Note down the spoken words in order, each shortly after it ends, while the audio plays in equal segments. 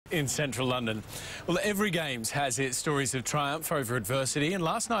in central London. Well, every Games has its stories of triumph over adversity, and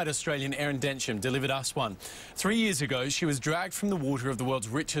last night Australian Erin Densham delivered us one. 3 years ago, she was dragged from the water of the world's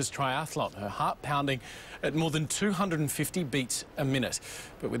richest triathlon, her heart pounding at more than 250 beats a minute.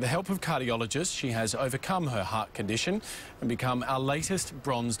 But with the help of cardiologists, she has overcome her heart condition and become our latest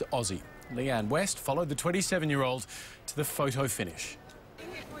bronzed Aussie. Leanne West followed the 27-year-old to the photo finish.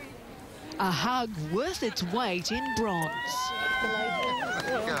 A hug worth its weight in bronze.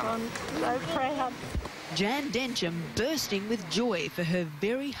 So proud. Jan Densham bursting with joy for her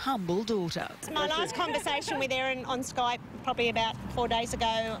very humble daughter. My last conversation with Erin on Skype, probably about 4 days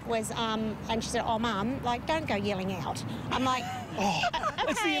ago, was, and she said, "Oh, Mum, like, don't go yelling out." I'm like, "Oh,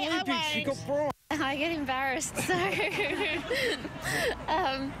 it's okay, the Olympics, you got bronze." I get embarrassed, so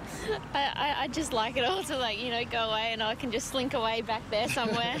I just like it all to, like, you know, go away and I can just slink away back there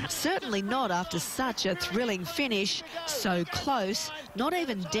somewhere. Certainly not after such a thrilling finish. So close, not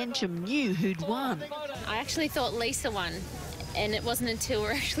even Densham knew who'd won. I actually thought Lisa won, and it wasn't until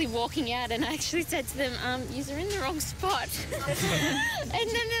we're actually walking out and I actually said to them, "You're in the wrong spot." And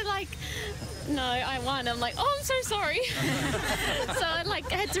then they're like, "No, I won." I'm like, "Oh, I'm so sorry." So I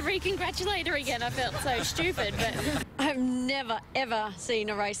had to re-congratulate her again. I felt so stupid, but I've never, ever seen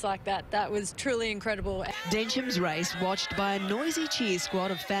a race like that. That was truly incredible. Densham's race watched by a noisy cheer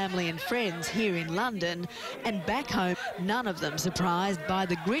squad of family and friends here in London, and back home, none of them surprised by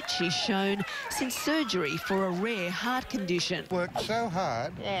the grit she's shown since surgery for a rare heart condition. Worked so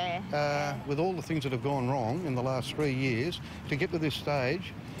hard with all the things that have gone wrong in the last 3 years to get to this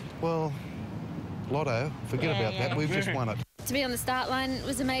stage. Well, Lotto, forget about that, we've just won it. to be on the start line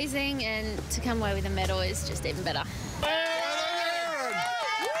was amazing, and to come away with a medal is just even better.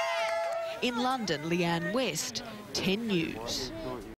 In London, Leanne West, 10 News.